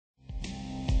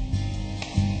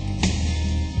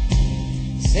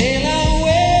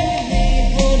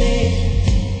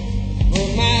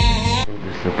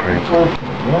Okay,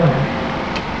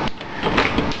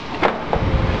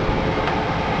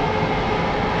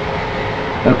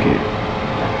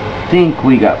 I think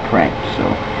we got pranked, so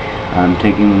I'm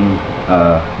taking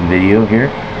a video here.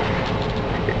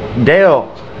 Dale!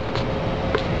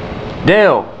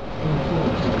 Dale!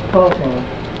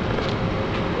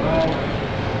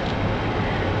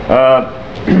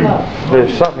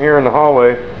 There's something here in the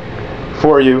hallway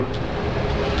for you.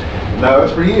 No,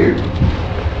 it's for you.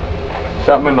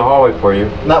 Something in the hallway for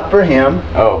you. Not for him.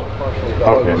 Oh.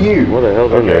 Okay. You. What the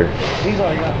hell's in there?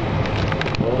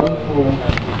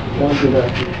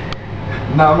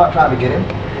 No, I'm not trying to get him.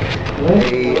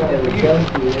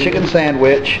 A chicken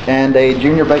sandwich and a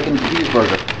junior bacon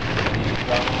cheeseburger.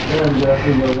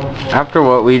 After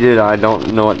what we did, I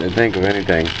don't know what to think of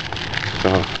anything. So,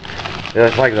 yeah,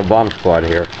 it's like the bomb squad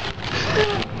here.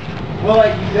 Well,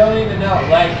 like, you don't even know,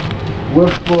 like... We're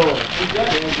full. You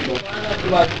don't even find out to,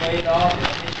 like, lay it off and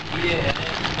then eat it and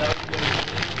then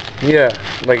stuff. Yeah,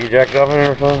 like you jacked off in it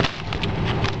or something?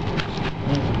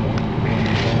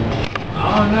 I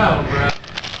don't know, bro.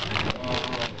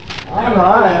 I don't know, I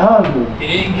ain't hungry. He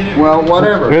didn't get it. Well,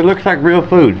 whatever. It looks like real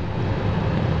food.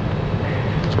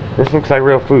 This looks like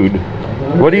real food.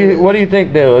 What do you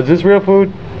think, Dale? Is this real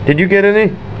food? Did you get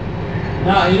any?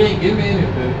 No, he didn't give me any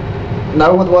food.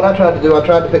 No, with what I tried to do, I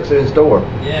tried to fix it in his door.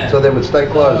 Yeah. So they would stay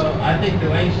closed. So, I think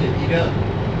Dwayne should eat up.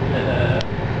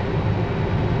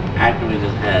 After we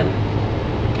just had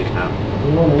kicked out.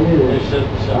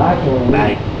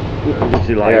 Bye.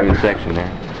 See lighting section there.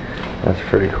 That's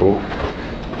pretty cool.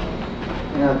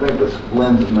 Yeah, I think this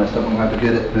lens is messed up. I'm going to have to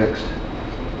get it fixed.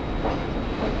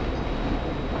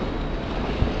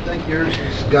 I think yours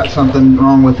has got something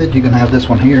wrong with it. You can have this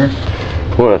one here.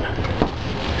 What?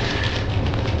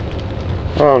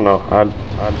 Oh no, I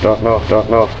don't know.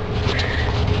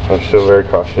 I'm still very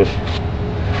cautious.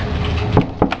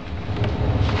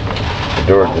 The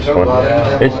door just went.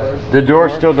 The door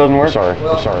still doesn't work. Sorry,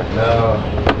 Well, I'm sorry. No,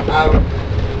 I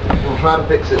will try to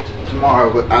fix it tomorrow,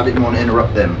 but I didn't want to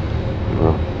interrupt them.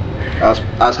 Oh.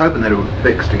 I was hoping that it would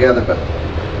fix together, but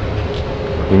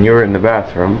And you were in the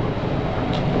bathroom.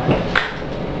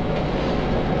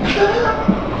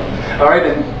 all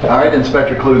right,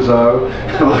 Inspector Clouseau,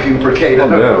 looking for Kato. Oh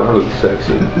no, that looks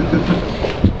sexy.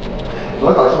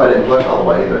 Looked like somebody didn't flush all the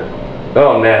way either.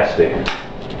 Oh, nasty.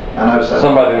 I noticed that.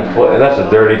 Somebody didn't flush. That's a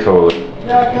dirty toilet.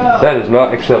 That is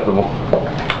not acceptable.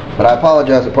 But I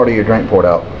apologize that part of your drink poured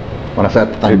out when I sat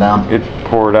the thing down. It's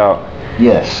poured out.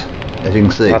 Yes, as you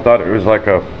can see. I thought it was like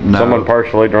someone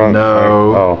partially drunk.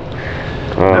 No. Oh.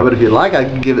 No, but if you'd like, I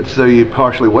can give it so you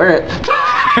partially wear it.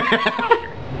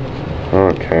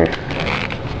 Okay.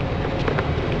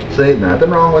 See, nothing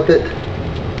wrong with it.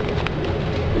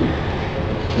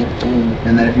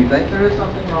 And then if you think there is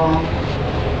something wrong,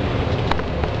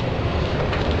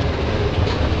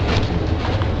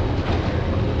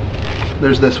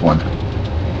 there's this one.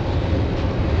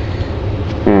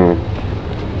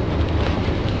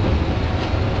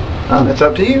 It's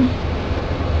up to you.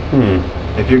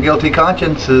 If your guilty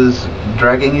conscience is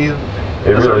dragging you,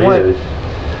 It really is.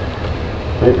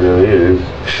 It really is.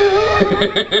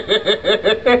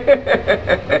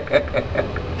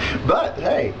 But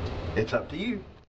hey, it's up to you.